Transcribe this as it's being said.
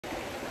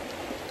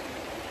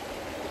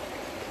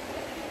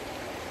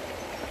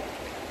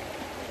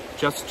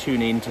just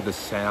tune in to the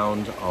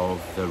sound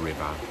of the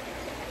river.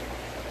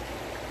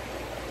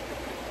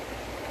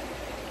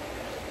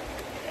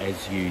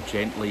 As you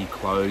gently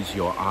close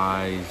your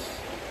eyes,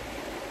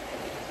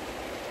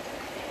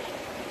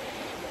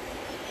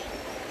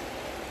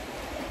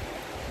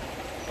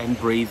 and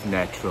breathe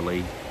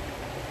naturally.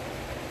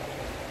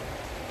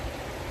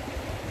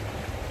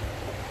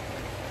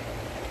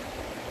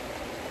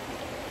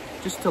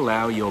 Just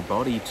allow your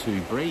body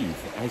to breathe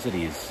as it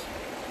is.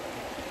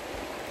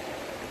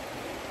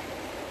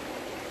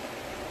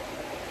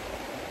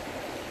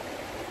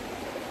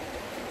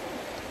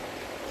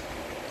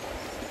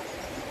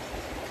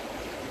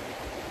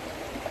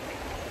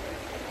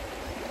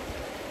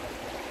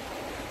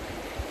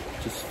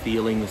 Just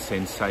feeling the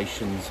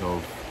sensations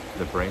of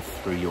the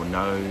breath through your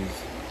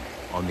nose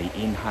on the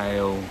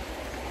inhale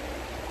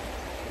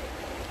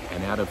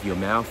and out of your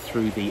mouth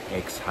through the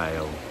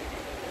exhale.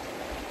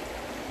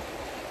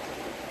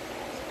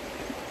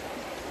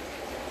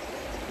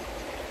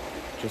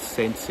 Just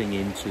sensing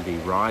into the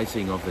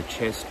rising of the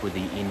chest with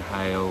the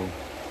inhale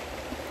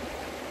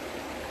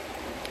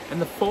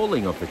and the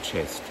falling of the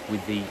chest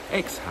with the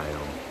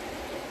exhale.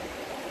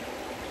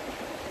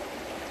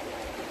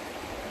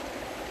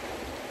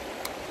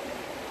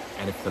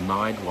 And if the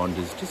mind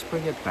wanders, just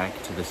bring it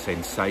back to the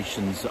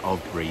sensations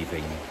of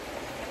breathing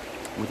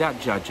without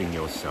judging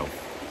yourself.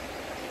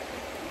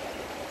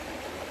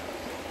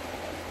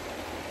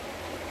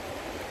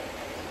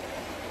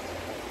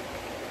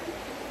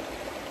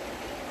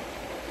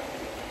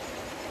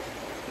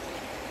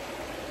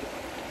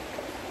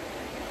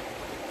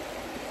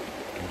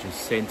 And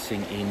just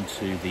sensing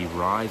into the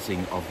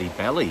rising of the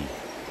belly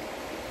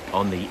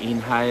on the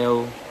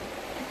inhale,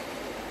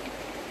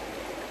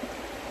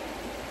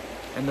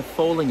 and the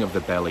falling of the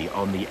belly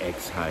on the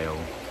exhale.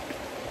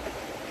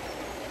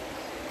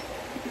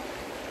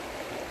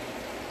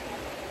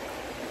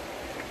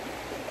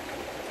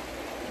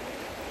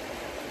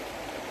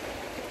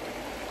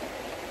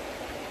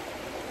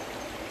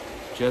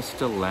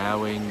 Just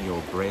allowing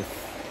your breath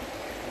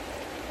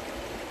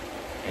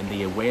and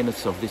the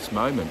awareness of this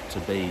moment to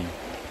be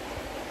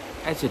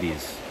as it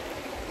is,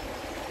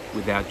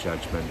 without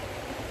judgment.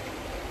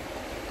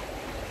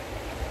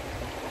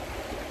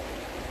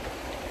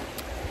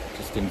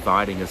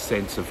 Inviting a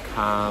sense of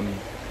calm,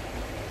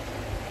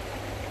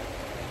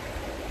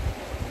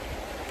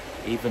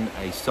 even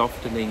a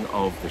softening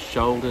of the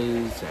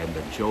shoulders and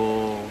the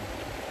jaw,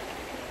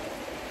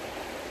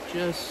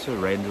 just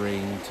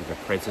surrendering to the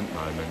present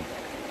moment.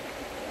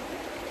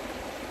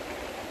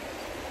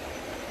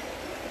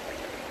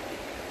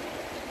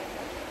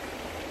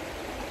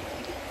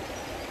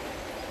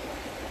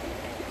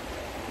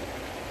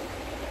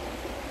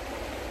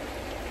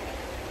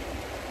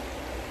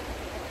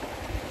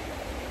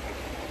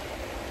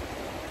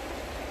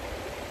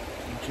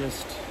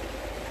 Just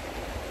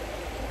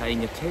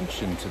paying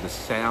attention to the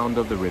sound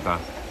of the river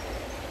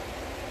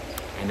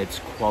and its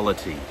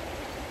quality.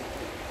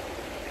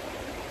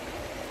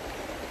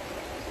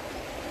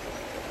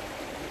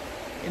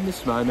 In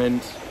this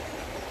moment,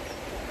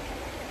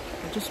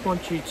 I just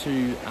want you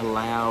to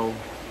allow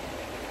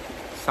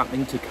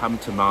something to come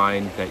to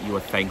mind that you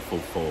are thankful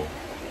for.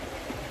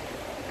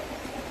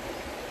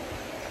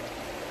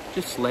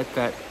 Just let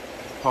that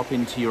pop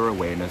into your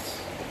awareness.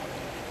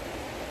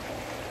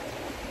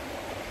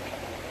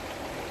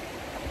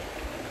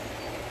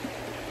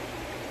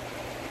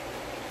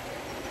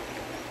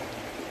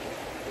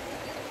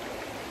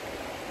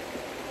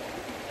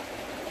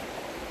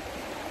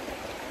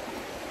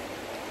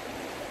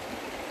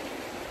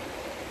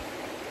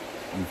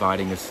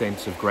 Inviting a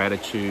sense of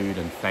gratitude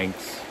and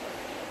thanks.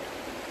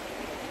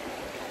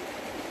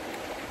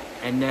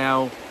 And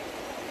now,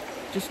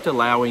 just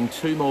allowing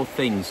two more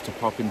things to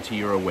pop into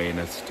your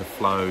awareness, to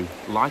flow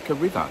like a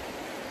river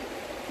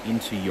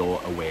into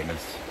your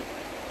awareness.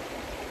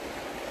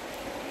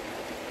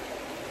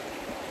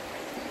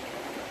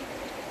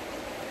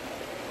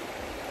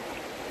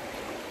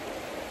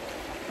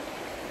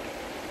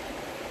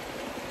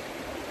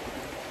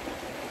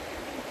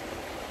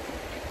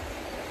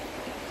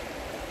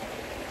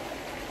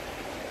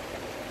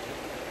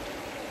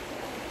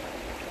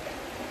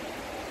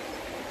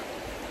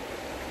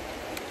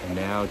 And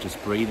now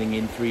just breathing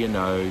in through your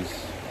nose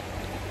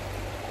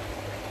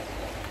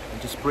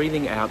and just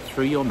breathing out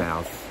through your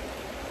mouth.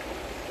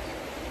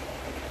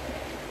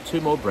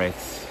 Two more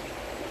breaths.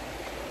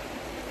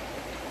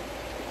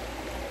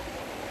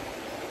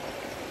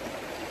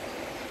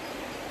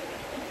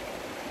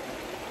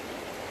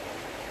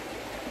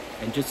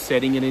 And just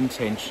setting an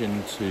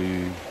intention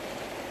to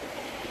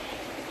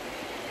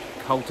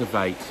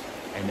cultivate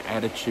an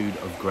attitude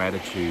of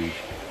gratitude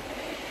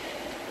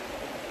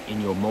in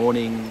your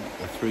morning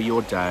or through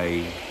your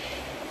day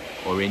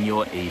or in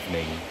your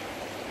evening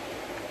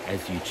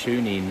as you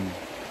tune in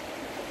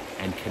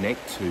and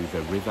connect to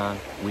the river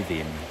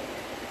within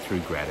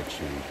through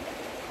gratitude.